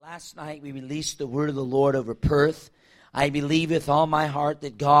Last night we released the word of the Lord over Perth. I believe with all my heart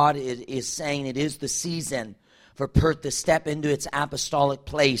that God is saying it is the season for Perth to step into its apostolic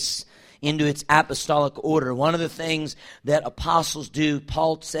place, into its apostolic order. One of the things that apostles do,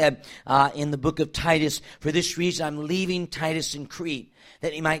 Paul said in the book of Titus, for this reason I'm leaving Titus in Crete,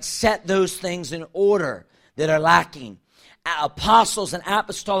 that he might set those things in order that are lacking. Apostles and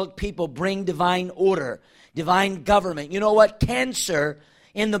apostolic people bring divine order, divine government. You know what? Cancer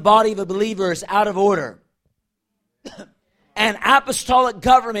in the body of a believer is out of order. And apostolic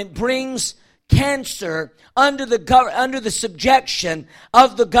government brings cancer under the subjection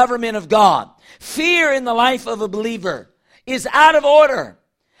of the government of God. Fear in the life of a believer is out of order.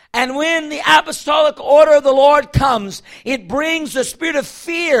 And when the apostolic order of the Lord comes, it brings the spirit of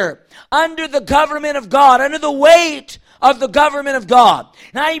fear under the government of God, under the weight of the government of God.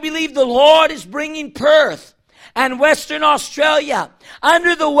 And I believe the Lord is bringing Perth and Western Australia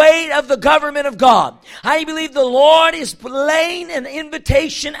under the weight of the government of God. I believe the Lord is laying an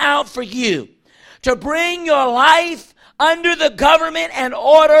invitation out for you to bring your life under the government and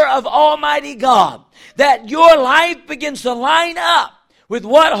order of Almighty God. That your life begins to line up with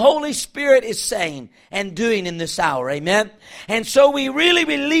what Holy Spirit is saying and doing in this hour. Amen. And so we really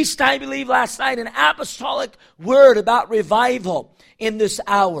released, I believe, last night an apostolic word about revival in this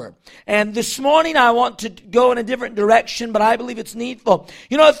hour. And this morning I want to go in a different direction, but I believe it's needful.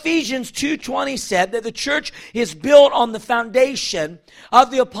 You know, Ephesians 2:20 said that the church is built on the foundation of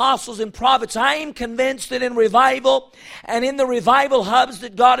the apostles and prophets. I am convinced that in revival and in the revival hubs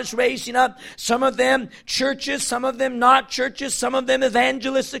that God is raising up, some of them churches, some of them not churches, some of them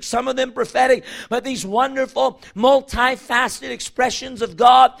evangelistic, some of them prophetic, but these wonderful multifaceted expressions of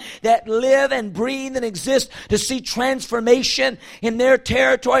God that live and breathe and exist to see transformation in their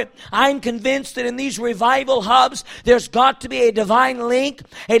territory. I'm convinced that in these revival hubs, there's got to be a divine link,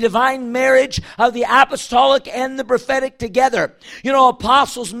 a divine marriage of the apostolic and the prophetic together. You know,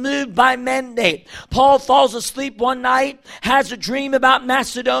 apostles moved by mandate. Paul falls asleep one night, has a dream about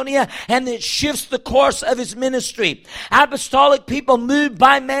Macedonia, and it shifts the course of his ministry. Apostolic people moved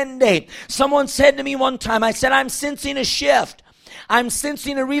by mandate. Someone said to me one time, I said, I'm sensing a shift. I'm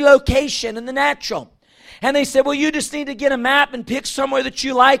sensing a relocation in the natural. And they said, well, you just need to get a map and pick somewhere that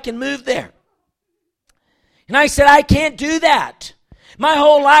you like and move there. And I said, I can't do that. My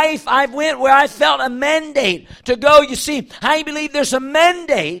whole life I've went where I felt a mandate to go. You see, I believe there's a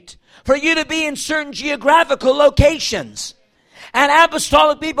mandate for you to be in certain geographical locations. And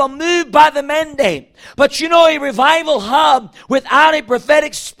apostolic people move by the mandate. But you know, a revival hub without a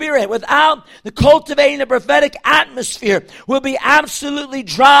prophetic spirit, without the cultivating a prophetic atmosphere, will be absolutely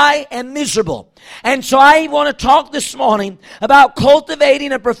dry and miserable. And so I want to talk this morning about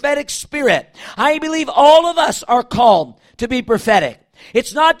cultivating a prophetic spirit. I believe all of us are called to be prophetic.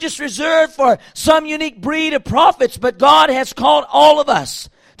 It's not just reserved for some unique breed of prophets, but God has called all of us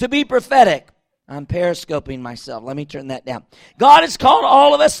to be prophetic. I'm periscoping myself. Let me turn that down. God has called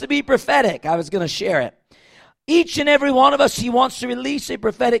all of us to be prophetic. I was going to share it. Each and every one of us, He wants to release a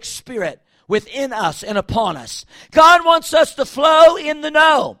prophetic spirit within us and upon us. God wants us to flow in the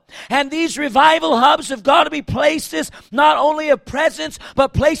know. And these revival hubs have got to be places not only of presence,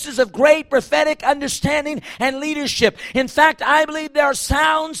 but places of great prophetic understanding and leadership. In fact, I believe there are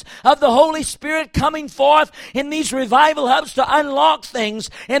sounds of the Holy Spirit coming forth in these revival hubs to unlock things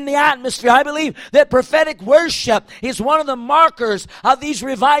in the atmosphere. I believe that prophetic worship is one of the markers of these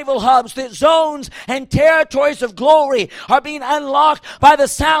revival hubs, that zones and territories of glory are being unlocked by the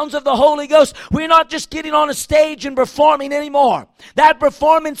sounds of the Holy Ghost. We're not just getting on a stage and performing anymore. That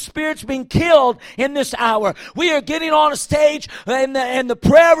performance spirit's being killed in this hour. We are getting on a stage and the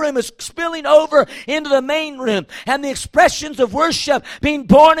prayer room is spilling over into the main room. And the expressions of worship being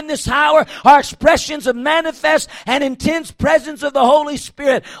born in this hour are expressions of manifest and intense presence of the Holy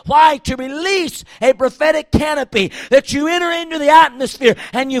Spirit. Why? To release a prophetic canopy that you enter into the atmosphere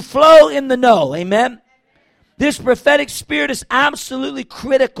and you flow in the know. Amen? This prophetic spirit is absolutely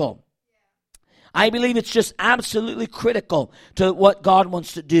critical. I believe it's just absolutely critical to what God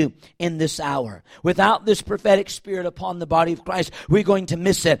wants to do in this hour. Without this prophetic spirit upon the body of Christ, we're going to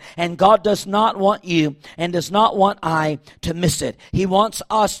miss it. And God does not want you and does not want I to miss it. He wants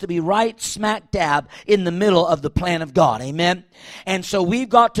us to be right smack dab in the middle of the plan of God. Amen? And so we've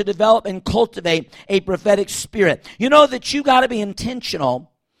got to develop and cultivate a prophetic spirit. You know that you got to be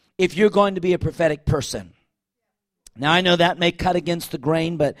intentional if you're going to be a prophetic person. Now, I know that may cut against the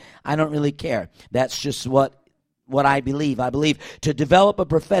grain, but I don't really care. That's just what I believe. I believe to develop a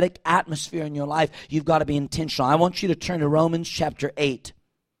prophetic atmosphere in your life, you've got to be intentional. I want you to turn to Romans chapter 8.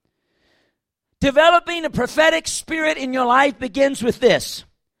 Developing a prophetic spirit in your life begins with this.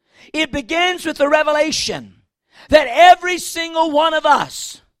 It begins with the revelation that every single one of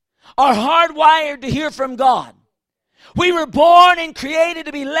us are hardwired to hear from God. We were born and created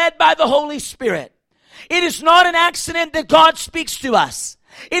to be led by the Holy Spirit. It is not an accident that God speaks to us.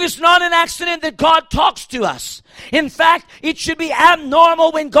 It is not an accident that God talks to us. In fact, it should be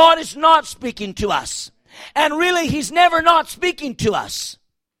abnormal when God is not speaking to us. And really, He's never not speaking to us.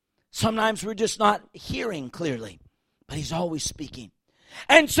 Sometimes we're just not hearing clearly, but He's always speaking.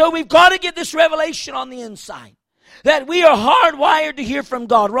 And so we've got to get this revelation on the inside, that we are hardwired to hear from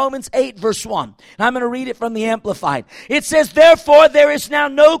God. Romans 8 verse 1. And I'm going to read it from the Amplified. It says, therefore there is now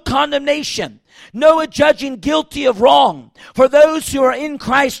no condemnation, no adjudging guilty of wrong for those who are in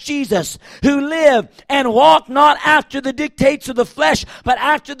Christ Jesus, who live and walk not after the dictates of the flesh, but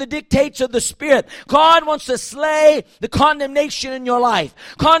after the dictates of the Spirit. God wants to slay the condemnation in your life.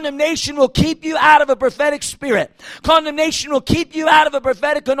 Condemnation will keep you out of a prophetic spirit. Condemnation will keep you out of a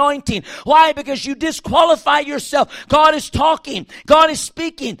prophetic anointing. Why? Because you disqualify yourself. God is talking. God is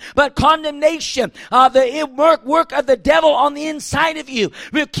speaking. But condemnation, the work of the devil on the inside of you,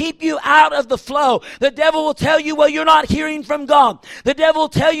 will keep you out of the flow. The devil will tell you, well, you're not hearing from God. The devil will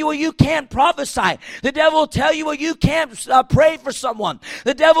tell you, well, you can't prophesy. The devil will tell you, well, you can't pray for someone.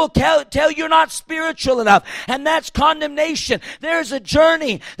 The devil will tell you you're not spiritual enough. And that's condemnation. There's a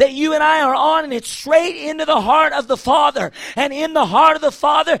journey that you and I are on, and it's straight into the heart of the Father. And in the heart of the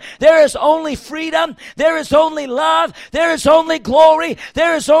Father, there is only freedom. There is only love. There is only glory.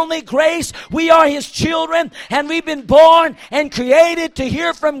 There is only grace. We are His children, and we've been born and created to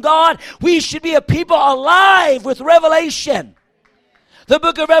hear from God. We should be a people alive with revelation. The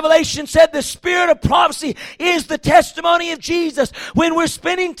book of Revelation said the spirit of prophecy is the testimony of Jesus. When we're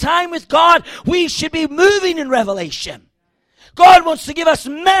spending time with God, we should be moving in revelation. God wants to give us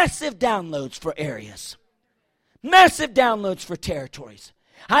massive downloads for areas, massive downloads for territories.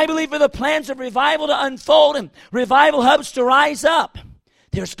 I believe for the plans of revival to unfold and revival hubs to rise up,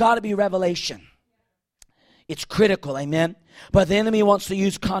 there's got to be revelation. It's critical, amen? But the enemy wants to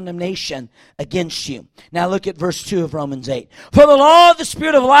use condemnation against you. Now look at verse 2 of Romans 8. For the law of the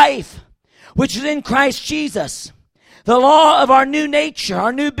Spirit of life, which is in Christ Jesus, the law of our new nature,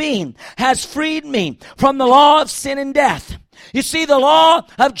 our new being, has freed me from the law of sin and death. You see, the law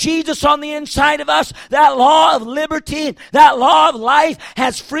of Jesus on the inside of us, that law of liberty, that law of life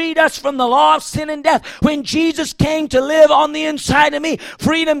has freed us from the law of sin and death. When Jesus came to live on the inside of me,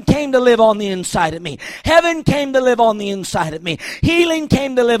 freedom came to live on the inside of me. Heaven came to live on the inside of me. Healing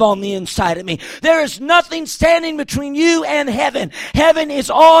came to live on the inside of me. There is nothing standing between you and heaven. Heaven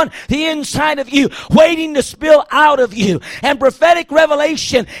is on the inside of you, waiting to spill out of you. And prophetic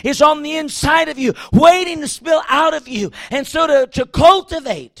revelation is on the inside of you, waiting to spill out of you. And so to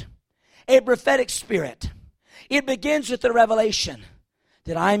cultivate a prophetic spirit, it begins with the revelation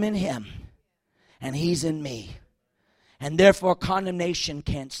that I'm in Him and He's in me. And therefore condemnation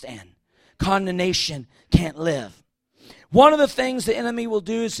can't stand. Condemnation can't live. One of the things the enemy will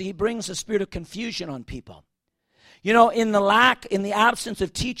do is he brings a spirit of confusion on people. You know, in the absence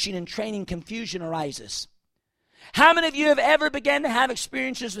of teaching and training, confusion arises. How many of you have ever begun to have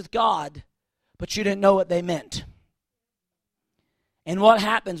experiences with God, but you didn't know what they meant? And what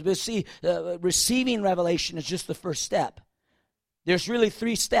happens? But see, receiving revelation is just the first step. There's really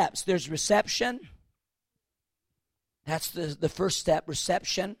 3 steps. There's reception. That's the first step,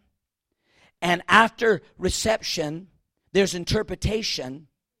 reception. And after reception, there's interpretation.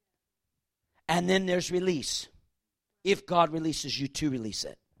 And then there's release. If God releases you to release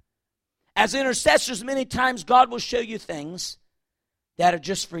it. As intercessors, many times God will show you things that are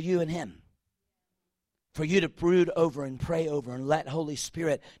just for you and Him. For you to brood over and pray over and let Holy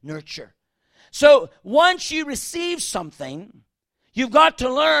Spirit nurture. So once you receive something, you've got to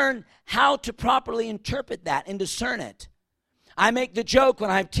learn how to properly interpret that and discern it. I make the joke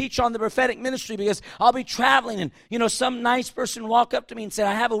when I teach on the prophetic ministry, because I'll be traveling and, some nice person walk up to me and say,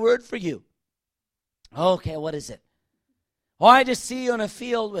 I have a word for you. Okay, what is it? Oh, I just see you in a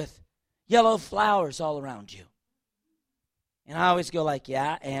field with yellow flowers all around you. And I always go like,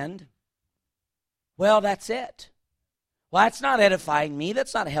 yeah, and? Well, that's it. Well, that's not edifying me.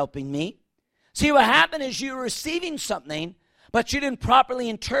 That's not helping me. See, what happened is you're receiving something, but you didn't properly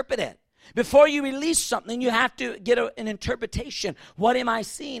interpret it. Before you release something, you have to get an interpretation. What am I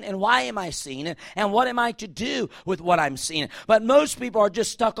seeing, and why am I seeing it, and what am I to do with what I'm seeing? But most people are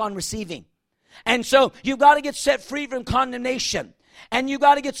just stuck on receiving. And so you've got to get set free from condemnation. And you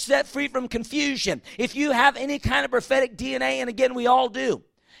got to get set free from confusion. If you have any kind of prophetic DNA, and again, we all do.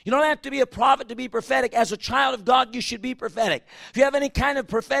 You don't have to be a prophet to be prophetic. As a child of God, you should be prophetic. If you have any kind of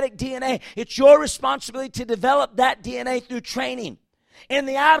prophetic DNA, it's your responsibility to develop that DNA through training. In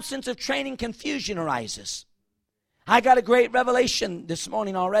the absence of training, confusion arises. I got a great revelation this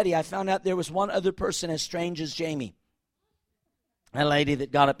morning already. I found out there was one other person as strange as Jamie. A lady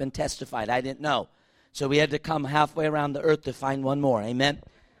that got up and testified. I didn't know. So we had to come halfway around the earth to find one more. Amen.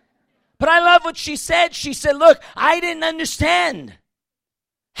 But I love what she said. She said, look, I didn't understand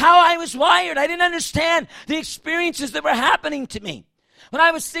how I was wired. I didn't understand the experiences that were happening to me. When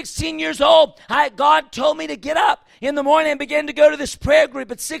I was 16 years old, God told me to get up in the morning and begin to go to this prayer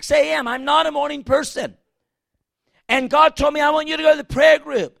group at 6 a.m. I'm not a morning person. And God told me, I want you to go to the prayer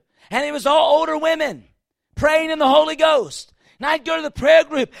group. And it was all older women praying in the Holy Ghost. And I'd go to the prayer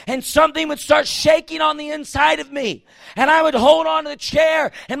group and something would start shaking on the inside of me. And I would hold on to the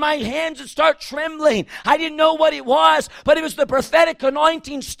chair and my hands would start trembling. I didn't know what it was, but it was the prophetic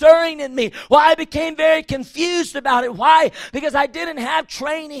anointing stirring in me. Well, I became very confused about it. Why? Because I didn't have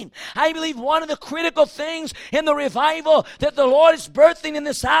training. I believe one of the critical things in the revival that the Lord is birthing in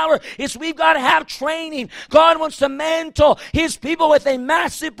this hour is we've got to have training. God wants to mantle His people with a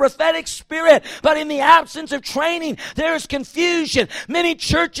massive prophetic spirit, but in the absence of training, there is confusion. Many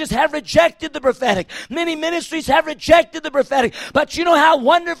churches have rejected the prophetic. Many ministries have rejected the prophetic. But you know how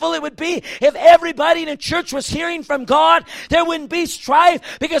wonderful it would be if everybody in a church was hearing from God? There wouldn't be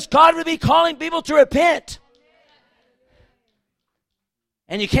strife because God would be calling people to repent.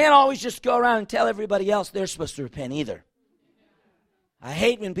 And you can't always just go around and tell everybody else they're supposed to repent either. I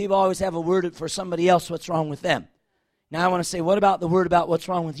hate when people always have a word for somebody else what's wrong with them. Now I want to say, what about the word about what's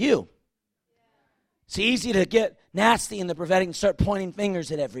wrong with you? It's easy to get nasty in the prophetic and start pointing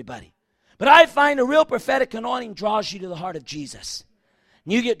fingers at everybody. But I find a real prophetic anointing draws you to the heart of Jesus.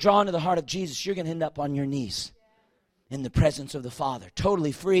 And you get drawn to the heart of Jesus, you're going to end up on your knees in the presence of the Father,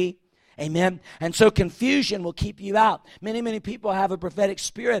 totally free. Amen. And so confusion will keep you out. Many people have a prophetic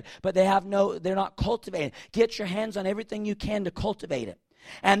spirit, but they're not cultivating. Get your hands on everything you can to cultivate it.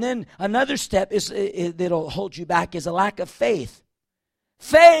 And then another step is that'll hold you back is a lack of faith.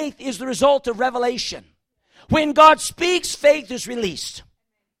 Faith is the result of revelation. When God speaks, faith is released.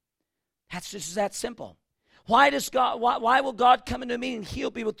 That's just that simple. Why will God come into me and heal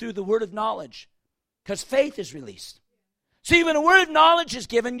people through the word of knowledge? Because faith is released. See, when a word of knowledge is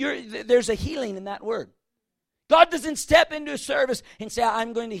given, there's a healing in that word. God doesn't step into a service and say,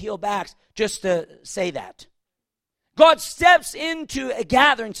 I'm going to heal backs, just to say that. God steps into a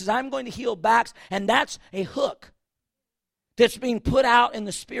gathering and says, I'm going to heal backs, and that's a hook that's being put out in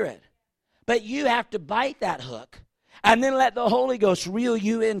the Spirit. But you have to bite that hook and then let the Holy Ghost reel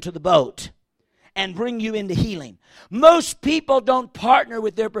you into the boat and bring you into healing. Most people don't partner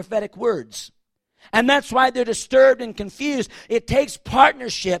with their prophetic words. And that's why they're disturbed and confused. It takes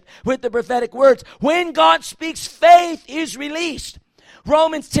partnership with the prophetic words. When God speaks, faith is released.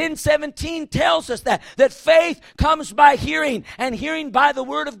 Romans 10:17 tells us that faith comes by hearing, and hearing by the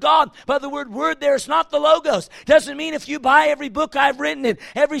word of God. But the word there is not the logos. Doesn't mean if you buy every book I've written and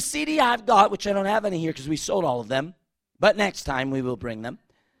every CD I've got, which I don't have any here because we sold all of them, but next time we will bring them.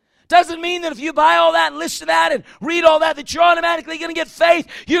 Doesn't mean that if you buy all that and listen to that and read all that you're automatically going to get faith.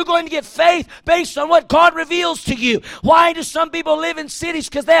 You're going to get faith based on what God reveals to you. Why do some people live in cities?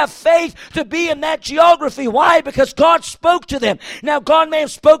 Because they have faith to be in that geography. Why? Because God spoke to them. Now, God may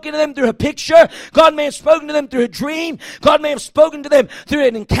have spoken to them through a picture. God may have spoken to them through a dream. God may have spoken to them through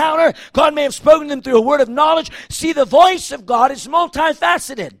an encounter. God may have spoken to them through a word of knowledge. See, the voice of God is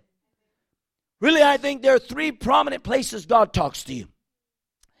multifaceted. Really, I think there are three prominent places God talks to you.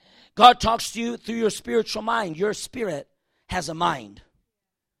 God talks to you through your spiritual mind. Your spirit has a mind.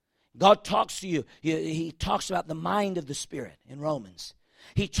 God talks to you. He talks about the mind of the Spirit in Romans.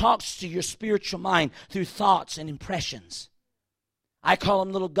 He talks to your spiritual mind through thoughts and impressions. I call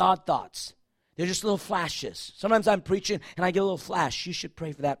them little God thoughts. They're just little flashes. Sometimes I'm preaching and I get a little flash. You should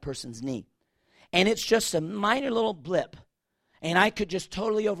pray for that person's knee. And it's just a minor little blip. And I could just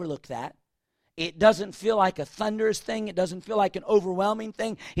totally overlook that. It doesn't feel like a thunderous thing. It doesn't feel like an overwhelming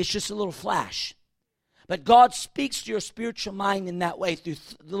thing. It's just a little flash. But God speaks to your spiritual mind in that way through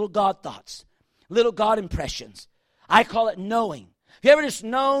little God thoughts, little God impressions. I call it knowing. Have you ever just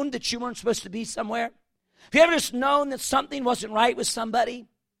known that you weren't supposed to be somewhere? Have you ever just known that something wasn't right with somebody?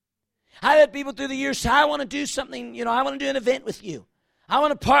 I've had people through the years say, I want to do something, I want to do an event with you. I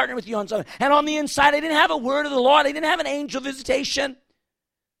want to partner with you on something. And on the inside, I didn't have a word of the Lord. I didn't have an angel visitation.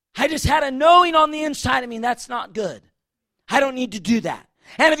 I just had a knowing on the inside. That's not good. I don't need to do that.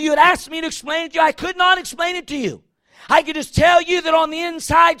 And if you had asked me to explain it to you, I could not explain it to you. I could just tell you that on the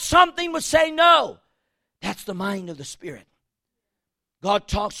inside, something would say no. That's the mind of the Spirit. God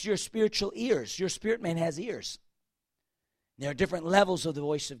talks to your spiritual ears. Your spirit man has ears. There are different levels of the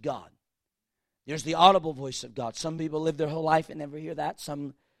voice of God. There's the audible voice of God. Some people live their whole life and never hear that.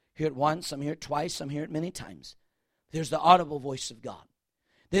 Some hear it once, some hear it twice, some hear it many times. There's the audible voice of God.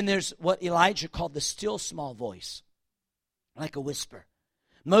 Then there's what Elijah called the still small voice, like a whisper.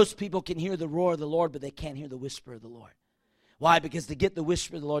 Most people can hear the roar of the Lord, but they can't hear the whisper of the Lord. Why? Because to get the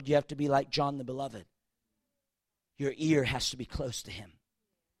whisper of the Lord, you have to be like John the Beloved. Your ear has to be close to him.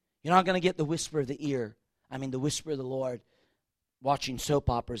 You're not going to get the whisper of the ear, the whisper of the Lord, watching soap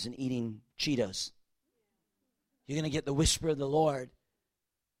operas and eating Cheetos. You're going to get the whisper of the Lord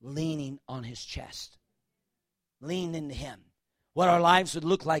leaning on his chest. Lean into him. What our lives would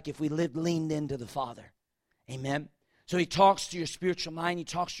look like if we lived leaned into the Father. Amen. So he talks to your spiritual mind. He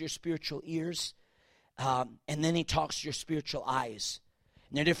talks to your spiritual ears. And then he talks to your spiritual eyes.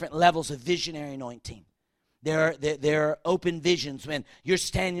 And there are different levels of visionary anointing. There are open visions when you're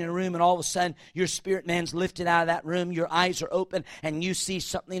standing in a room and all of a sudden your spirit man's lifted out of that room. Your eyes are open and you see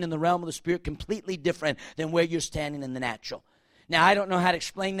something in the realm of the spirit completely different than where you're standing in the natural. Now, I don't know how to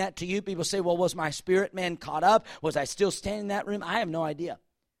explain that to you. People say, well, was my spirit man caught up? Was I still standing in that room? I have no idea.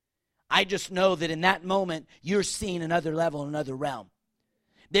 I just know that in that moment, you're seeing another level, another realm.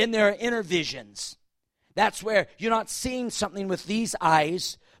 Then there are inner visions. That's where you're not seeing something with these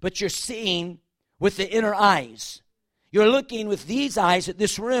eyes, but you're seeing with the inner eyes. You're looking with these eyes at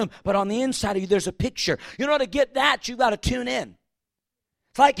this room, but on the inside of you, there's a picture. You know, to get that, you've got to tune in.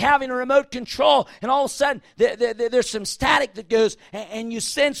 It's like having a remote control, and all of a sudden, there's some static that goes, and you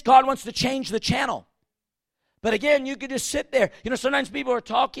sense God wants to change the channel. But again, you could just sit there. You know, sometimes people are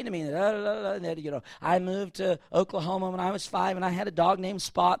talking to me, and I moved to Oklahoma when I was 5, and I had a dog named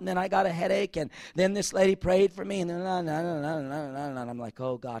Spot, and then I got a headache, and then this lady prayed for me, and I'm like,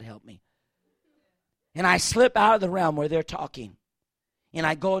 oh, God, help me. And I slip out of the realm where they're talking, and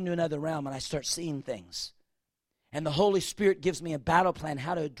I go into another realm, and I start seeing things. And the Holy Spirit gives me a battle plan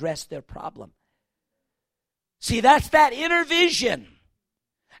how to address their problem. See, that's that inner vision.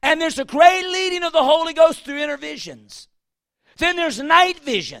 And there's a great leading of the Holy Ghost through inner visions. Then there's night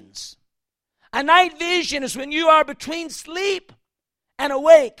visions. A night vision is when you are between sleep and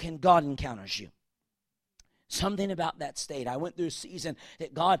awake and God encounters you. Something about that state. I went through a season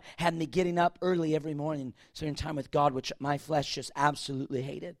that God had me getting up early every morning, spending time with God, which my flesh just absolutely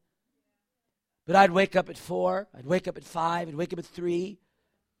hated. But I'd wake up at 4, I'd wake up at 5, I'd wake up at 3,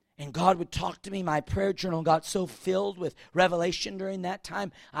 and God would talk to me. My prayer journal got so filled with revelation during that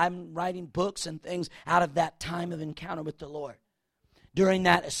time. I'm writing books and things out of that time of encounter with the Lord. During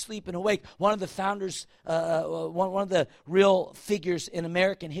that asleep and awake, one of the founders, one of the real figures in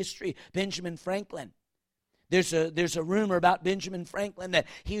American history, Benjamin Franklin. There's a rumor about Benjamin Franklin that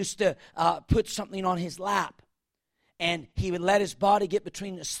he used to put something on his lap. And he would let his body get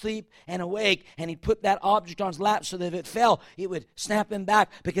between asleep and awake, and he'd put that object on his lap so that if it fell, it would snap him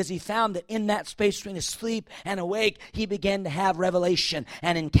back, because he found that in that space between asleep and awake, he began to have revelation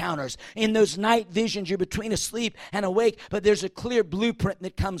and encounters. In those night visions, you're between asleep and awake, but there's a clear blueprint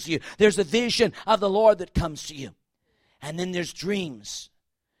that comes to you. There's a vision of the Lord that comes to you. And then there's dreams.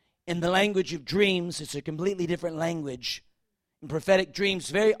 In the language of dreams, it's a completely different language. In prophetic dreams,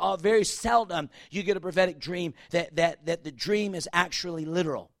 very seldom you get a prophetic dream that the dream is actually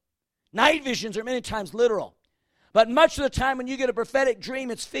literal. Night visions are many times literal. But much of the time when you get a prophetic dream,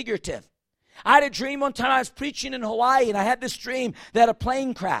 it's figurative. I had a dream one time I was preaching in Hawaii, and I had this dream that a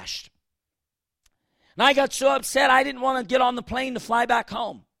plane crashed. And I got so upset I didn't want to get on the plane to fly back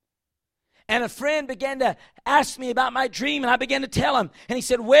home. And a friend began to ask me about my dream, and I began to tell him. And he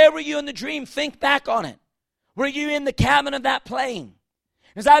said, where were you in the dream? Think back on it. Were you in the cabin of that plane?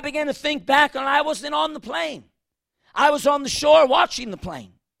 As I began to think back on it, I wasn't on the plane. I was on the shore watching the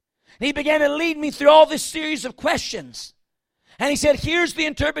plane. And he began to lead me through all this series of questions. And he said, here's the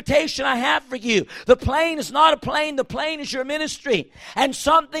interpretation I have for you. The plane is not a plane. The plane is your ministry. And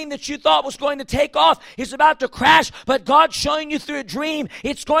something that you thought was going to take off is about to crash, but God's showing you through a dream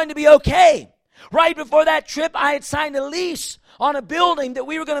it's going to be okay. Right before that trip, I had signed a lease on a building that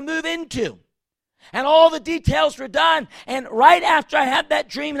we were going to move into. And all the details were done. And right after I had that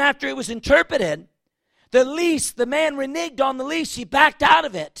dream and after it was interpreted, the man reneged on the lease. He backed out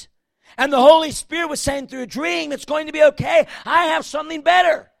of it. And the Holy Spirit was saying through a dream, it's going to be okay. I have something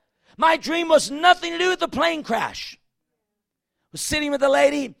better. My dream was nothing to do with the plane crash. I was sitting with a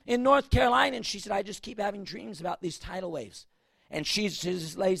lady in North Carolina, and she said, I just keep having dreams about these tidal waves. And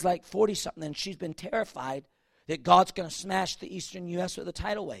this lady's like 40-something, and she's been terrified that God's going to smash the eastern U.S. with a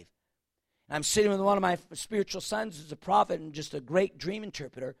tidal wave. I'm sitting with one of my spiritual sons who's a prophet and just a great dream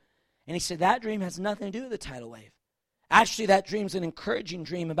interpreter. And he said, that dream has nothing to do with the tidal wave. Actually, that dream's an encouraging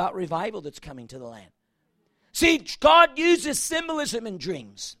dream about revival that's coming to the land. See, God uses symbolism in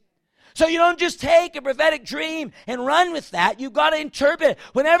dreams. So you don't just take a prophetic dream and run with that. You've got to interpret.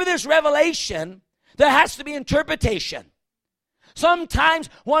 Whenever there's revelation, there has to be interpretation. Sometimes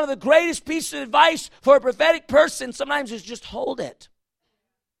one of the greatest pieces of advice for a prophetic person sometimes is just hold it.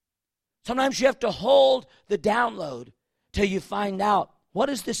 Sometimes you have to hold the download till you find out, what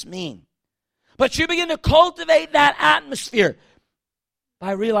does this mean? But you begin to cultivate that atmosphere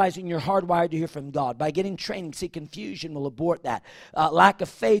by realizing you're hardwired to hear from God. By getting training, see, confusion will abort that. Lack of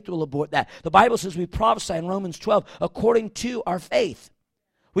faith will abort that. The Bible says we prophesy in Romans 12 according to our faith.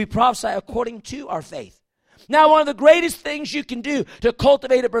 We prophesy according to our faith. Now, one of the greatest things you can do to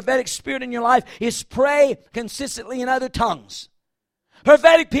cultivate a prophetic spirit in your life is pray consistently in other tongues.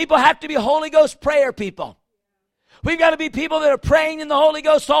 Prophetic people have to be Holy Ghost prayer people. We've got to be people that are praying in the Holy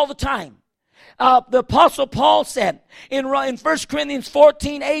Ghost all the time. The Apostle Paul said in 1 Corinthians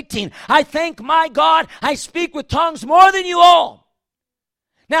 14:18, I thank my God I speak with tongues more than you all.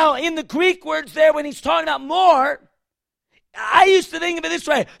 Now, in the Greek words there, when he's talking about more, I used to think of it this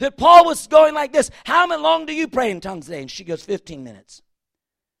way, that Paul was going like this, how long do you pray in tongues a day? And she goes, 15 minutes.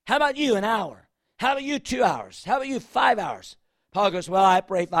 How about you, an hour? How about you, 2 hours? How about you, 5 hours? Paul goes, well, I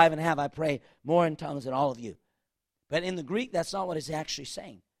pray 5.5. I pray more in tongues than all of you. But in the Greek, that's not what he's actually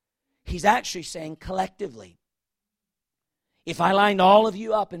saying. He's actually saying collectively. If I lined all of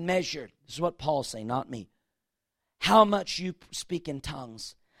you up and measured, this is what Paul's saying, not me, how much you speak in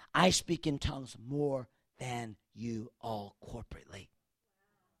tongues, I speak in tongues more than you all corporately.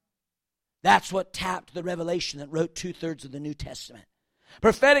 That's what tapped the revelation that wrote 2/3 of the New Testament.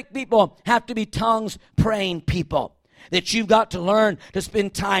 Prophetic people have to be tongues praying people. That you've got to learn to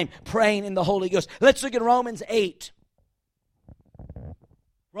spend time praying in the Holy Ghost. Let's look at Romans 8.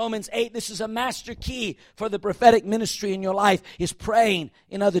 Romans 8, this is a master key for the prophetic ministry in your life, is praying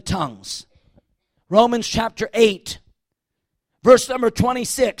in other tongues. Romans chapter 8, verse number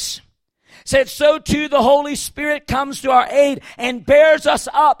 26. Said, so too the Holy Spirit comes to our aid and bears us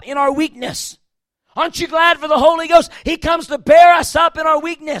up in our weakness. Aren't you glad for the Holy Ghost? He comes to bear us up in our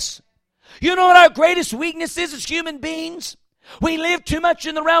weakness. You know what our greatest weakness is as human beings? We live too much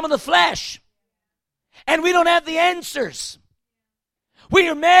in the realm of the flesh. And we don't have the answers. We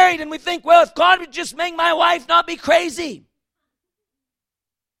are married and we think, well, if God would just make my wife not be crazy.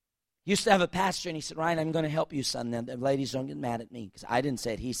 Used to have a pastor and he said, Ryan, I'm going to help you, son. The ladies don't get mad at me because I didn't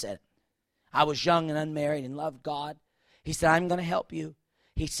say it. He said it. I was young and unmarried and loved God. He said, I'm going to help you.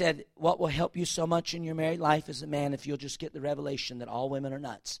 He said, what will help you so much in your married life as a man if you'll just get the revelation that all women are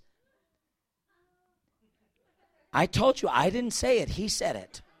nuts. I told you, I didn't say it. He said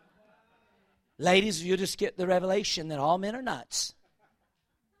it. Ladies, you'll just get the revelation that all men are nuts.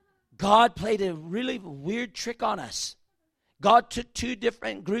 God played a really weird trick on us. God took two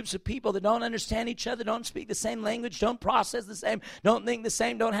different groups of people that don't understand each other, don't speak the same language, don't process the same, don't think the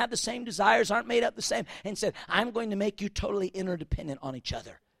same, don't have the same desires, aren't made up the same, and said, I'm going to make you totally interdependent on each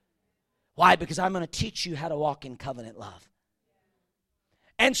other. Why? Because I'm going to teach you how to walk in covenant love.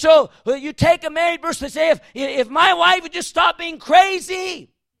 And so you take a married person and say, if my wife would just stop being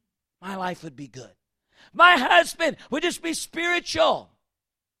crazy, my life would be good. My husband would just be spiritual.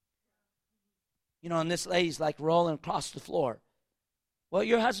 You know, and this lady's like rolling across the floor. Well,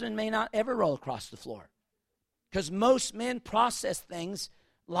 your husband may not ever roll across the floor. Because most men process things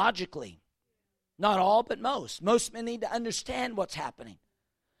logically. Not all, but most. Most men need to understand what's happening.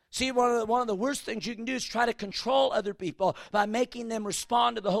 See, one of the worst things you can do is try to control other people by making them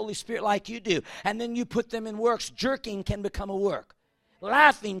respond to the Holy Spirit like you do. And then you put them in works. Jerking can become a work.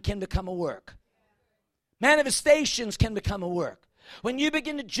 Laughing can become a work. Manifestations can become a work. When you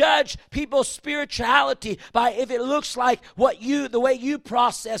begin to judge people's spirituality by if it looks like the way you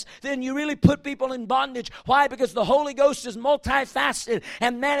process, then you really put people in bondage. Why? Because the Holy Ghost is multifaceted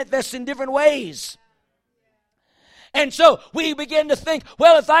and manifests in different ways. And so we begin to think,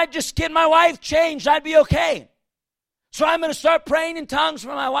 well, if I just get my wife changed, I'd be okay. So I'm going to start praying in tongues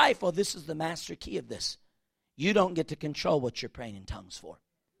for my wife. Well, this is the master key of this. You don't get to control what you're praying in tongues for.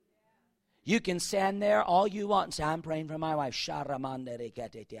 You can stand there all you want and say, I'm praying for my wife.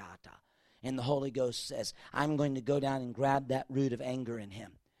 And the Holy Ghost says, I'm going to go down and grab that root of anger in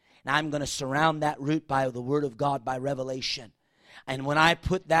him. And I'm going to surround that root by the word of God, by revelation. And when I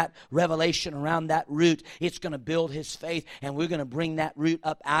put that revelation around that root, it's going to build his faith, and we're going to bring that root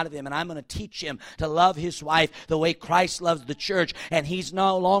up out of him. And I'm going to teach him to love his wife the way Christ loves the church. And he's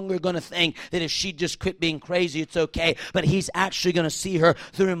no longer going to think that if she just quit being crazy, it's okay. But he's actually going to see her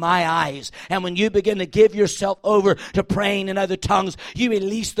through my eyes. And when you begin to give yourself over to praying in other tongues, you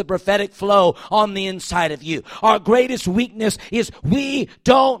release the prophetic flow on the inside of you. Our greatest weakness is we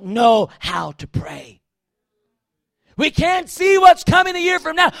don't know how to pray. We can't see what's coming a year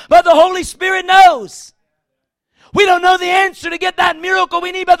from now, but the Holy Spirit knows. We don't know the answer to get that miracle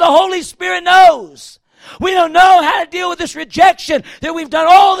we need, but the Holy Spirit knows. We don't know how to deal with this rejection that we've done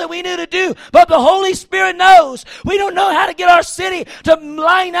all that we knew to do, but the Holy Spirit knows. We don't know how to get our city to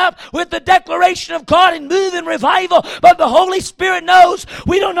line up with the declaration of God and move in revival, but the Holy Spirit knows.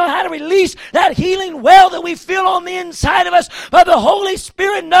 We don't know how to release that healing well that we feel on the inside of us, but the Holy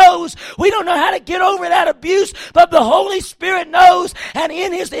Spirit knows. We don't know how to get over that abuse, but the Holy Spirit knows, and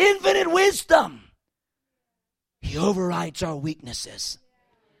in His infinite wisdom, He overrides our weaknesses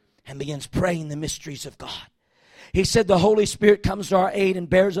and begins praying the mysteries of God. He said the Holy Spirit comes to our aid and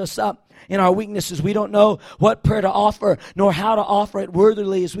bears us up in our weaknesses. We don't know what prayer to offer, nor how to offer it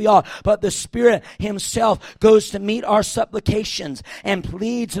worthily as we ought. But the Spirit Himself goes to meet our supplications and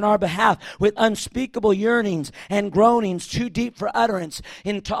pleads in our behalf with unspeakable yearnings and groanings too deep for utterance.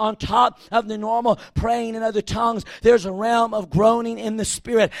 On top of the normal praying in other tongues, there's a realm of groaning in the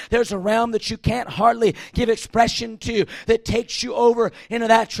Spirit. There's a realm that you can't hardly give expression to, that takes you over into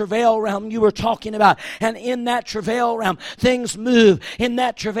that travail realm you were talking about. And in that travail realm, things move. In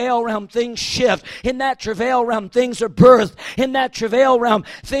that travail realm, things shift. In that travail realm, things are birthed. In that travail realm,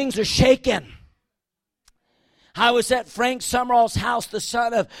 things are shaken. I was at Frank Summerall's house, the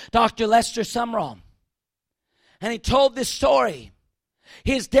son of Dr. Lester Summerall. And he told this story.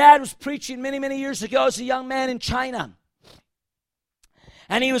 His dad was preaching many, many years ago as a young man in China.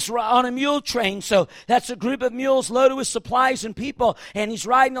 And he was on a mule train, so that's a group of mules loaded with supplies and people. And he's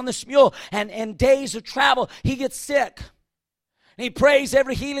riding on this mule, and days of travel, he gets sick. And he prays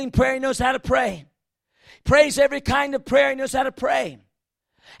every healing prayer he knows how to pray. He prays every kind of prayer he knows how to pray.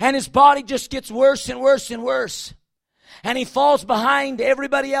 And his body just gets worse and worse and worse. And he falls behind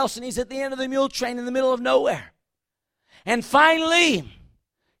everybody else, and he's at the end of the mule train in the middle of nowhere. And finally,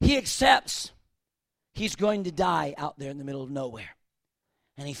 he accepts he's going to die out there in the middle of nowhere.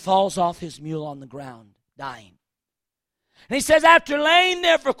 And he falls off his mule on the ground, dying. And he says after laying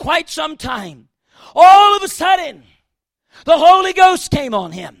there for quite some time, all of a sudden, the Holy Ghost came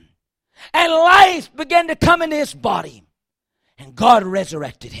on him. And life began to come into his body. And God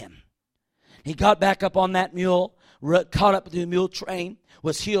resurrected him. He got back up on that mule, caught up to the mule train,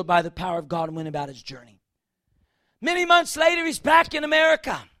 was healed by the power of God, and went about his journey. Many months later, he's back in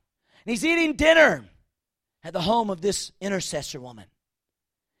America. And he's eating dinner at the home of this intercessor woman.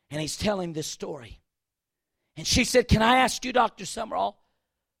 And he's telling this story. And she said, "Can I ask you, Dr. Summerall,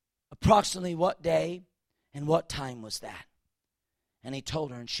 approximately what day and what time was that?" And he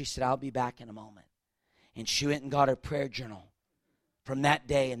told her, and she said, "I'll be back in a moment." And she went and got her prayer journal from that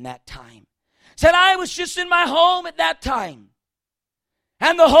day and that time. Said, "I was just in my home at that time.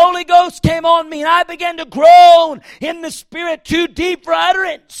 And the Holy Ghost came on me, and I began to groan in the Spirit too deep for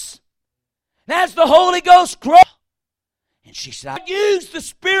utterance. And as the Holy Ghost groaned," and she said, "I used the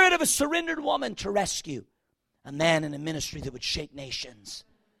spirit of a surrendered woman to rescue a man in a ministry that would shake nations."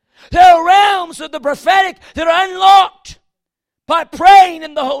 There are realms of the prophetic that are unlocked by praying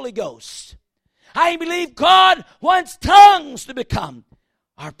in the Holy Ghost. I believe God wants tongues to become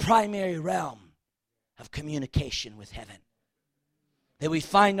our primary realm of communication with heaven. That we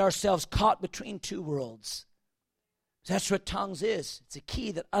find ourselves caught between two worlds. That's what tongues is. It's a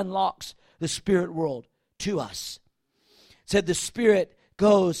key that unlocks the spirit world to us. It said the Spirit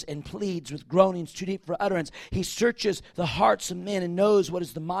goes and pleads with groanings too deep for utterance. He searches the hearts of men and knows what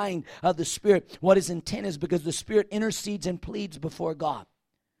is the mind of the Spirit, what his intent is, because the Spirit intercedes and pleads before God.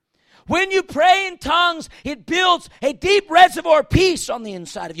 When you pray in tongues, it builds a deep reservoir of peace on the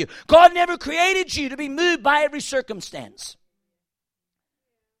inside of you. God never created you to be moved by every circumstance.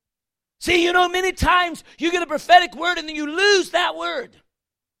 See, many times you get a prophetic word and then you lose that word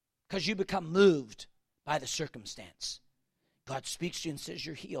because you become moved by the circumstance. God speaks to you and says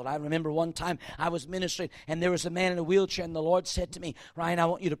you're healed. I remember one time I was ministering and there was a man in a wheelchair, and the Lord said to me, "Ryan, I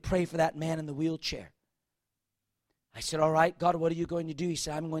want you to pray for that man in the wheelchair." I said, "All right, God, what are you going to do?" He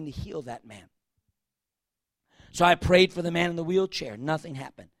said, "I'm going to heal that man." So I prayed for the man in the wheelchair. Nothing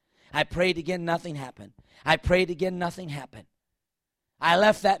happened. I prayed again. Nothing happened. I prayed again. Nothing happened. I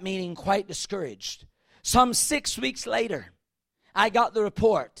left that meeting quite discouraged. Some 6 weeks later, I got the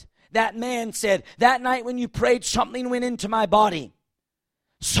report. That man said, "That night when you prayed, something went into my body.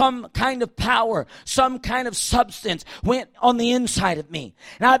 Some kind of power, some kind of substance went on the inside of me.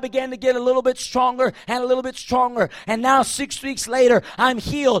 And I began to get a little bit stronger and a little bit stronger. And now 6 weeks later, I'm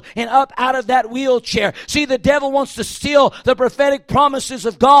healed and up out of that wheelchair." See, the devil wants to steal the prophetic promises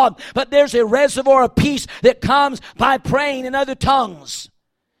of God. But there's a reservoir of peace that comes by praying in other tongues.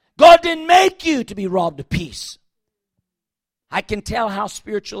 God didn't make you to be robbed of peace. I can tell how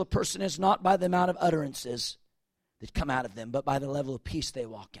spiritual a person is not by the amount of utterances that come out of them, but by the level of peace they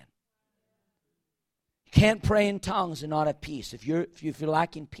walk in. You can't pray in tongues and not have peace. If you're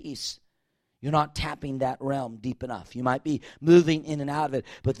lacking peace, you're not tapping that realm deep enough. You might be moving in and out of it,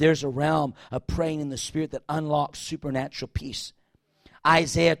 but there's a realm of praying in the Spirit that unlocks supernatural peace.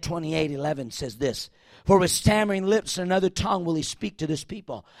 Isaiah 28:11 says this, "For with stammering lips and another tongue will he speak to this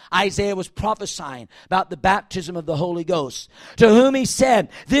people." Isaiah was prophesying about the baptism of the Holy Ghost, to whom he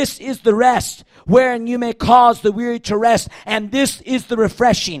said, "This is the rest wherein you may cause the weary to rest, and this is the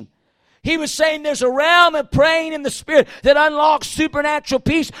refreshing." He was saying there's a realm of praying in the Spirit that unlocks supernatural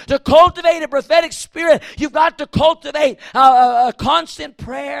peace. To cultivate a prophetic spirit, you've got to cultivate a constant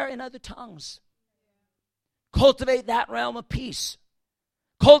prayer in other tongues. Cultivate that realm of peace.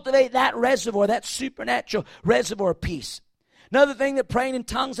 Cultivate that reservoir, that supernatural reservoir of peace. Another thing that praying in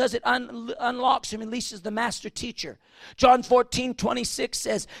tongues does, it unlocks and releases the master teacher. John 14:26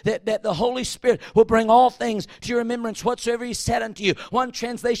 says that the Holy Spirit will bring all things to your remembrance, whatsoever he said unto you. One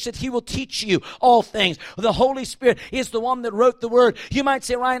translation said he will teach you all things. The Holy Spirit is the one that wrote the word. You might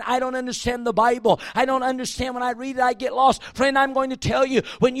say, "Ryan, I don't understand the Bible. I don't understand. When I read it, I get lost." Friend, I'm going to tell you,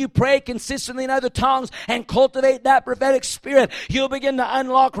 when you pray consistently in other tongues and cultivate that prophetic spirit, you'll begin to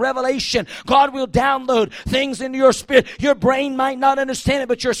unlock revelation. God will download things into your spirit. Your brain might not understand it,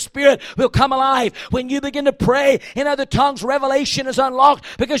 but your spirit will come alive. When you begin to pray in other tongues, revelation is unlocked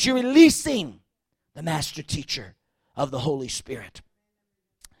because you're releasing the master teacher of the Holy Spirit.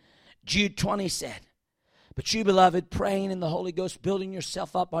 Jude 20 said, "But you, beloved, praying in the Holy Ghost, building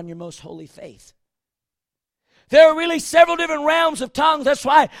yourself up on your most holy faith." There are really several different realms of tongues. That's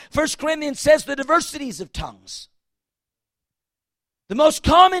why 1 Corinthians says the diversities of tongues. The most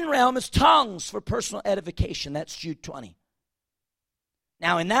common realm is tongues for personal edification. That's Jude 20.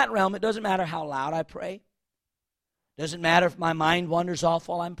 Now, in that realm, it doesn't matter how loud I pray. Doesn't matter if my mind wanders off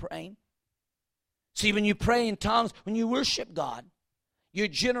while I'm praying. See, when you pray in tongues, when you worship God, you're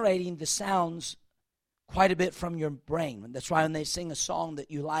generating the sounds quite a bit from your brain. That's why when they sing a song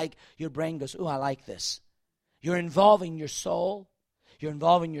that you like, your brain goes, "Ooh, I like this." You're involving your soul, you're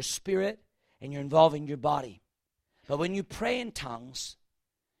involving your spirit, and you're involving your body. But when you pray in tongues,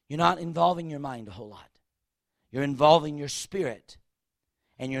 you're not involving your mind a whole lot. You're involving your spirit,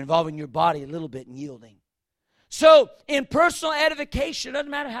 and you're involving your body a little bit and yielding. So, in personal edification, it doesn't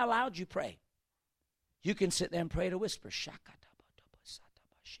matter how loud you pray. You can sit there and pray at a whisper.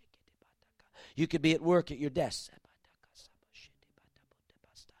 You could be at work at your desk.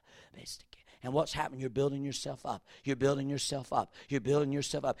 And what's happening? You're building yourself up. You're building yourself up. You're building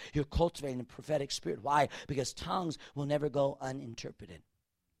yourself up. You're cultivating a prophetic spirit. Why? Because tongues will never go uninterpreted.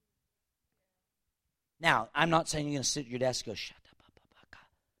 Now, I'm not saying you're going to sit at your desk and go,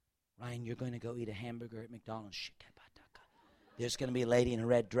 "Ryan, you're going to go eat a hamburger at McDonald's." There's going to be a lady in a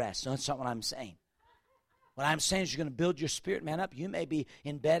red dress. No, that's not what I'm saying. What I'm saying is you're going to build your spirit man up. You may be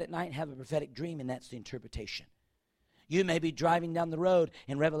in bed at night and have a prophetic dream, and that's the interpretation. You may be driving down the road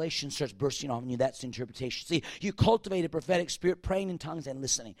and revelation starts bursting off on you. That's the interpretation. See, you cultivate a prophetic spirit, praying in tongues and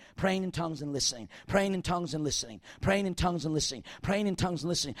listening, praying in tongues and listening, praying in tongues and listening, praying in tongues and listening, praying in tongues and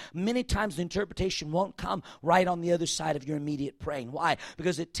listening. Many times the interpretation won't come right on the other side of your immediate praying. Why?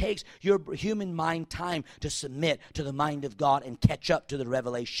 Because it takes your human mind time to submit to the mind of God and catch up to the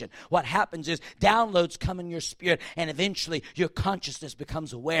revelation. What happens is downloads come in your spirit, and eventually your consciousness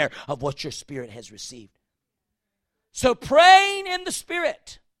becomes aware of what your spirit has received. So praying in the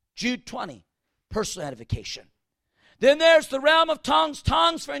Spirit, Jude 20, personal edification. Then there's the realm of tongues,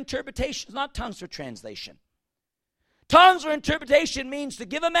 tongues for interpretation, not tongues for translation. Tongues for interpretation means to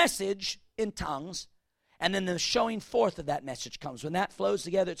give a message in tongues, and then the showing forth of that message comes. When that flows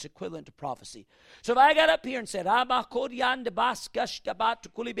together, it's equivalent to prophecy. So if I got up here and said, and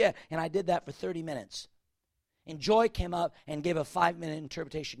I did that for 30 minutes, and Joy came up and gave a 5-minute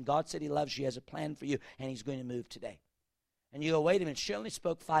interpretation. God said he loves you, he has a plan for you, and he's going to move today. And you go, wait a minute, she only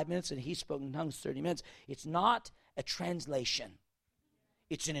spoke 5 minutes and he spoke in tongues 30 minutes. It's not a translation.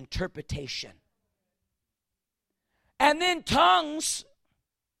 It's an interpretation. And then tongues,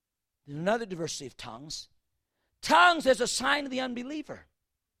 there's another diversity of tongues. Tongues as a sign of the unbeliever.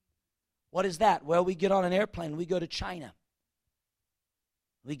 What is that? Well, we get on an airplane, we go to China.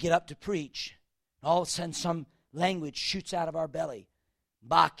 We get up to preach. All of a sudden, some language shoots out of our belly.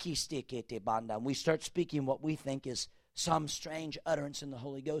 And we start speaking what we think is some strange utterance in the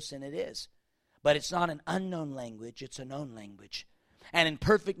Holy Ghost, and it is. But it's not an unknown language, it's a known language. And in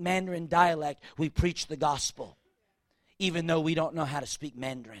perfect Mandarin dialect, we preach the gospel, even though we don't know how to speak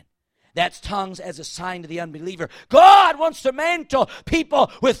Mandarin. That's tongues as a sign to the unbeliever. God wants to mantle people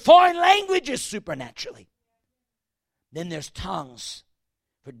with foreign languages supernaturally. Then there's tongues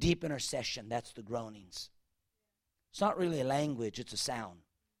for deep intercession. That's the groanings. It's not really a language, it's a sound.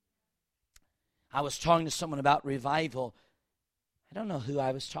 I was talking to someone about revival. I don't know who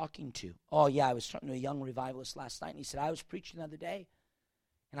I was talking to. Oh, yeah, I was talking to a young revivalist last night, and he said, I was preaching the other day,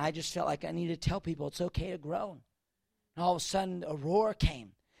 and I just felt like I needed to tell people it's okay to groan. And all of a sudden, a roar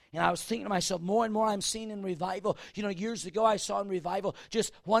came. And I was thinking to myself, more and more I'm seeing in revival. You know, years ago I saw in revival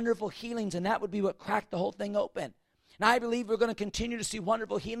just wonderful healings, and that would be what cracked the whole thing open. And I believe we're going to continue to see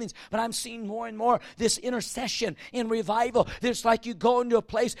wonderful healings, but I'm seeing more and more this intercession in revival. It's like you go into a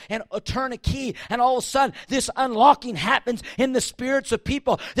place and turn a key, and all of a sudden this unlocking happens in the spirits of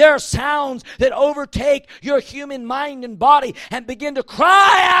people. There are sounds that overtake your human mind and body and begin to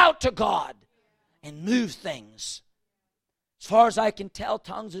cry out to God and move things. As far as I can tell,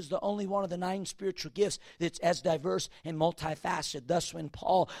 tongues is the only one of the 9 spiritual gifts that's as diverse and multifaceted. Thus, when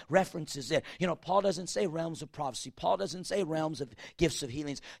Paul references it, you know, Paul doesn't say realms of prophecy. Paul doesn't say realms of gifts of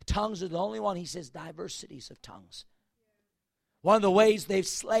healings. Tongues are the only one. He says diversities of tongues. One of the ways they've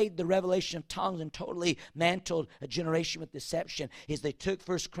slayed the revelation of tongues and totally mantled a generation with deception is they took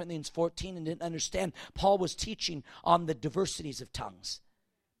 1 Corinthians 14 and didn't understand Paul was teaching on the diversities of tongues.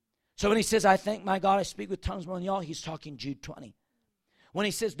 So when he says, I thank my God I speak with tongues more than y'all, he's talking Jude 20. When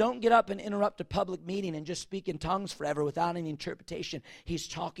he says, don't get up and interrupt a public meeting and just speak in tongues forever without any interpretation, he's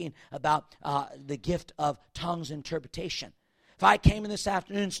talking about the gift of tongues interpretation. If I came in this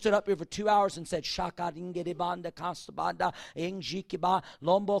afternoon and stood up here for 2 hours and said, Shaka dingeribanda kastabanda engjikiba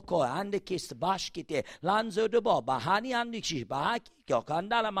lomboko andekistabashkite lanzodobo bahani andikshibaki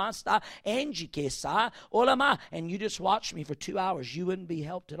kyokandala masta enjikesa olama, and you just watched me for 2 hours, you wouldn't be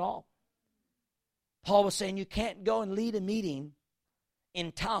helped at all. Paul was saying you can't go and lead a meeting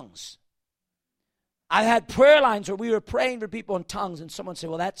in tongues. I had prayer lines where we were praying for people in tongues, and someone said,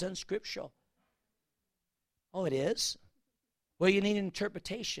 well, that's unscriptural. Oh, it is? Well, you need an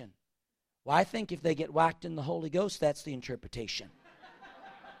interpretation. Well, I think if they get whacked in the Holy Ghost, that's the interpretation.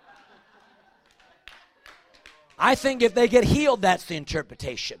 I think if they get healed, that's the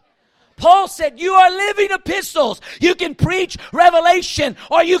interpretation. Paul said, you are living epistles. You can preach revelation,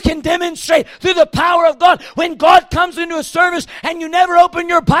 or you can demonstrate through the power of God. When God comes into a service and you never open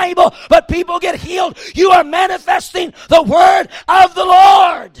your Bible, but people get healed, you are manifesting the word of the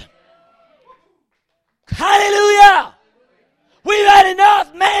Lord. Hallelujah. We've had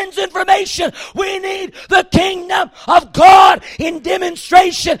enough man's information. We need the kingdom of God in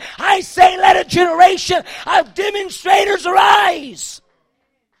demonstration. I say, let a generation of demonstrators arise.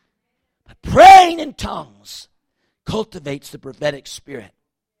 But praying in tongues cultivates the prophetic spirit,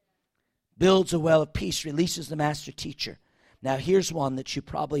 builds a well of peace, releases the master teacher. Now here's one that you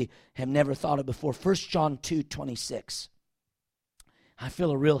probably have never thought of before. 1 John 2:26. I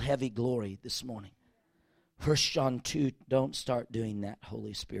feel a real heavy glory this morning. 1 John 2, don't start doing that,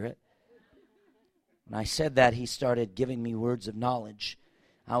 Holy Spirit. When I said that, he started giving me words of knowledge.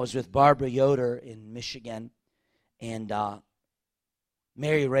 I was with Barbara Yoder in Michigan, and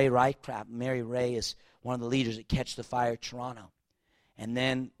Mary Ray Rycraft. Mary Ray is one of the leaders at Catch the Fire Toronto. And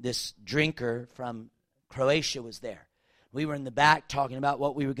then this drinker from Croatia was there. We were in the back talking about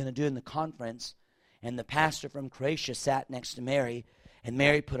what we were going to do in the conference, and the pastor from Croatia sat next to Mary, and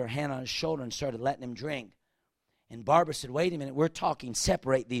Mary put her hand on his shoulder and started letting him drink. And Barbara said, wait a minute, we're talking,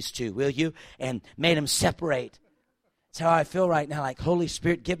 separate these two, will you? And made them separate. That's how I feel right now, like, Holy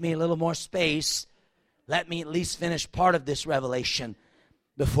Spirit, give me a little more space. Let me at least finish part of this revelation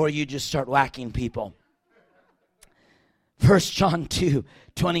before you just start whacking people. 1 John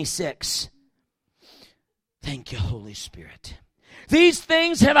 2:26. Thank you, Holy Spirit. These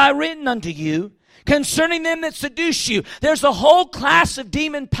things have I written unto you concerning them that seduce you. There's a whole class of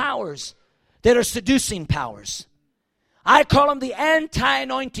demon powers that are seducing powers. I call them the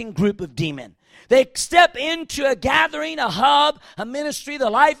anti-anointing group of demon. They step into a gathering, a hub, a ministry, the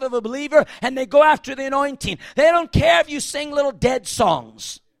life of a believer, and they go after the anointing. They don't care if you sing little dead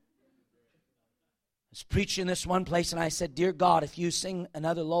songs. I was preaching this one place, and I said, dear God, if you sing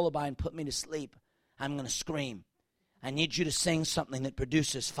another lullaby and put me to sleep, I'm going to scream. I need you to sing something that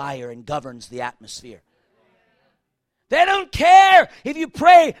produces fire and governs the atmosphere. They don't care if you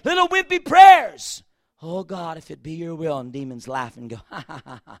pray little wimpy prayers. Oh, God, if it be your will. And demons laugh and go, ha, ha,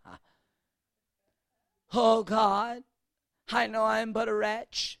 ha, ha, ha. Oh, God, I know I am but a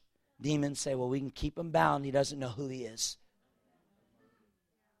wretch. Demons say, well, we can keep him bound. He doesn't know who he is.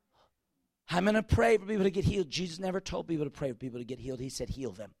 I'm going to pray for people to get healed. Jesus never told people to pray for people to get healed. He said,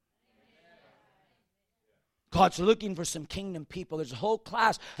 heal them. God's looking for some kingdom people. There's a whole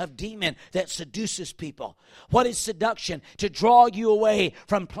class of demon that seduces people. What is seduction? To draw you away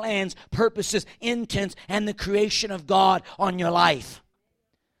from plans, purposes, intents, and the creation of God on your life.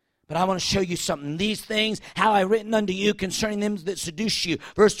 But I want to show you something. These things, how I written unto you concerning them that seduce you.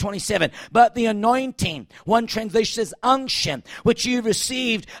 Verse 27. But the anointing, one translation says unction, which you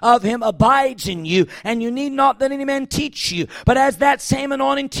received of him abides in you, and you need not that any man teach you. But as that same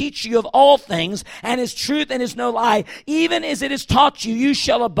anointing teach you of all things, and is truth and is no lie, even as it is taught you, you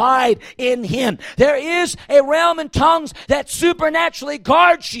shall abide in him. There is a realm in tongues that supernaturally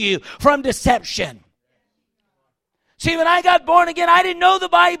guards you from deception. See, when I got born again, I didn't know the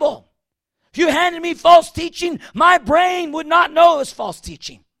Bible. If you handed me false teaching, my brain would not know it was false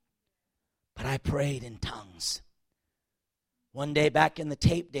teaching. But I prayed in tongues. One day back in the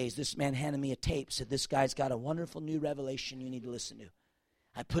tape days, this man handed me a tape, said, this guy's got a wonderful new revelation you need to listen to.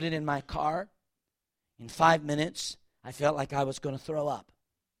 I put it in my car. In 5 minutes, I felt like I was going to throw up.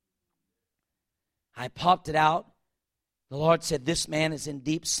 I popped it out. The Lord said, this man is in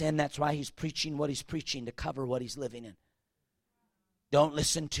deep sin. That's why he's preaching what he's preaching, to cover what he's living in. Don't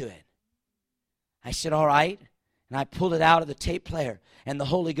listen to it. I said, all right. And I pulled it out of the tape player. And the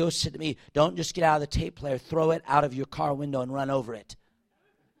Holy Ghost said to me, don't just get out of the tape player. Throw it out of your car window and run over it.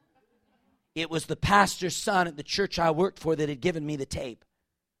 It was the pastor's son at the church I worked for that had given me the tape.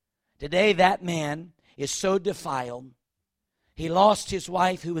 Today, that man is so defiled. He lost his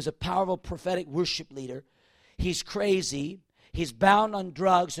wife, who was a powerful prophetic worship leader. He's crazy. He's bound on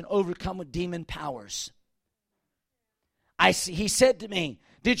drugs and overcome with demon powers. He said to me,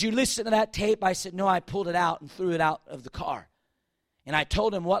 did you listen to that tape? I said, no, I pulled it out and threw it out of the car. And I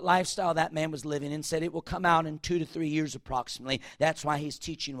told him what lifestyle that man was living in, said it will come out in 2 to 3 years approximately. That's why he's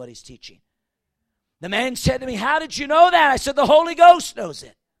teaching what he's teaching. The man said to me, how did you know that? I said, the Holy Ghost knows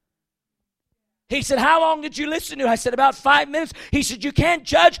it. He said, how long did you listen to it? I said, about 5 minutes. He said, you can't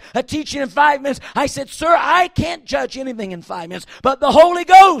judge a teaching in 5 minutes. I said, sir, I can't judge anything in 5 minutes, but the Holy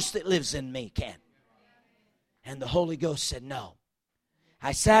Ghost that lives in me can. And the Holy Ghost said, no.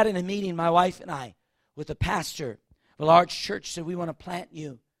 I sat in a meeting, my wife and I, with a pastor of a large church, said, we want to plant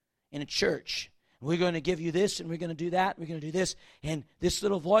you in a church. We're going to give you this, and we're going to do that, and we're going to do this. And this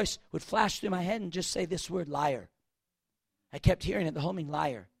little voice would flash through my head and just say this word, liar. I kept hearing it the whole meeting,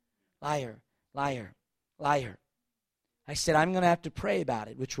 liar, liar. Liar, liar. I said, I'm going to have to pray about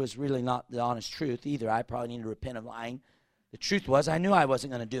it, which was really not the honest truth either. I probably needed to repent of lying. The truth was, I knew I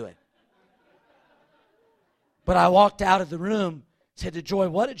wasn't going to do it. But I walked out of the room, said to Joy,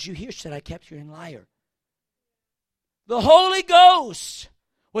 what did you hear? She said, I kept hearing liar. The Holy Ghost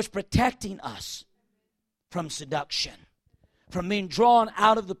was protecting us from seduction, from being drawn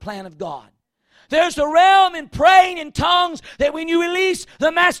out of the plan of God. There's a realm in praying in tongues that when you release the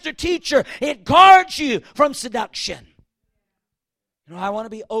master teacher, it guards you from seduction. You know, I want to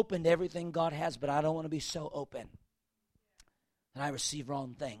be open to everything God has, but I don't want to be so open that I receive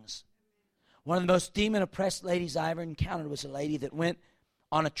wrong things. One of the most demon-oppressed ladies I ever encountered was a lady that went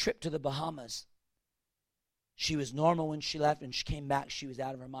on a trip to the Bahamas. She was normal when she left, and she came back, she was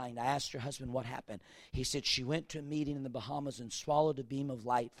out of her mind. I asked her husband what happened. He said she went to a meeting in the Bahamas and swallowed a beam of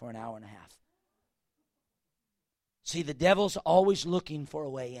light for an hour and a half. See, the devil's always looking for a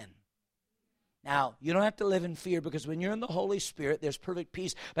way in. Now, you don't have to live in fear, because when you're in the Holy Spirit, there's perfect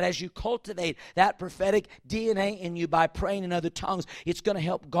peace. But as you cultivate that prophetic DNA in you by praying in other tongues, it's going to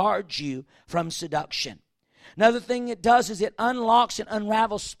help guard you from seduction. Another thing it does is it unlocks and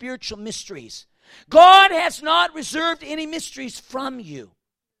unravels spiritual mysteries. God has not reserved any mysteries from you.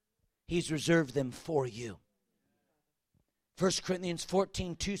 He's reserved them for you. 1 Corinthians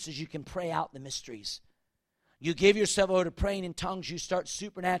 14:2 says you can pray out the mysteries. You give yourself over to praying in tongues, you start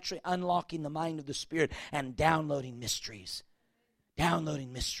supernaturally unlocking the mind of the Spirit and downloading mysteries.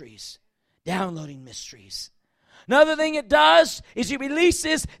 Downloading mysteries. Downloading mysteries. Another thing it does is it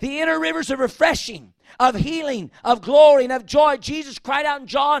releases the inner rivers of refreshing, of healing, of glory, and of joy. Jesus cried out in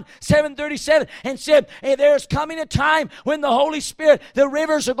John 7:37 and said, hey, there's coming a time when the Holy Spirit, the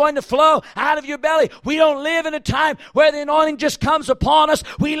rivers are going to flow out of your belly. We don't live in a time where the anointing just comes upon us.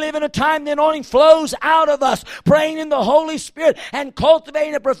 We live in a time the anointing flows out of us. Praying in the Holy Spirit and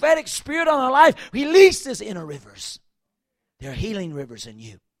cultivating a prophetic spirit on our life releases inner rivers. There are healing rivers in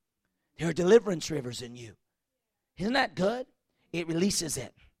you. There are deliverance rivers in you. Isn't that good? It releases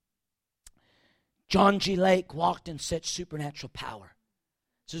it. John G. Lake walked in such supernatural power.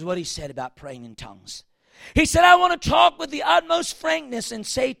 This is what he said about praying in tongues. He said, I want to talk with the utmost frankness and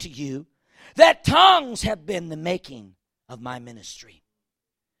say to you that tongues have been the making of my ministry.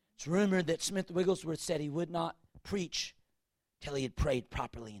 It's rumored that Smith Wigglesworth said he would not preach till he had prayed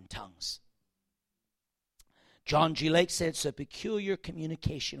properly in tongues. John G. Lake said it's a peculiar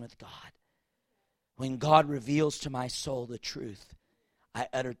communication with God. When God reveals to my soul the truth I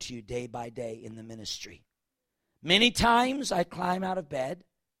utter to you day by day in the ministry. Many times I climb out of bed.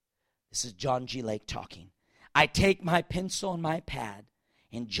 This is John G. Lake talking. I take my pencil and my pad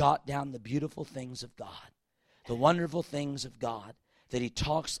and jot down the beautiful things of God, the wonderful things of God that he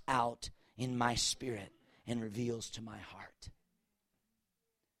talks out in my spirit and reveals to my heart.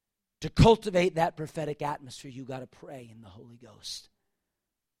 To cultivate that prophetic atmosphere, you got to pray in the Holy Ghost.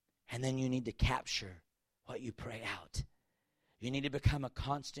 And then you need to capture what you pray out. You need to become a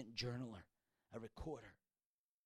constant journaler, a recorder.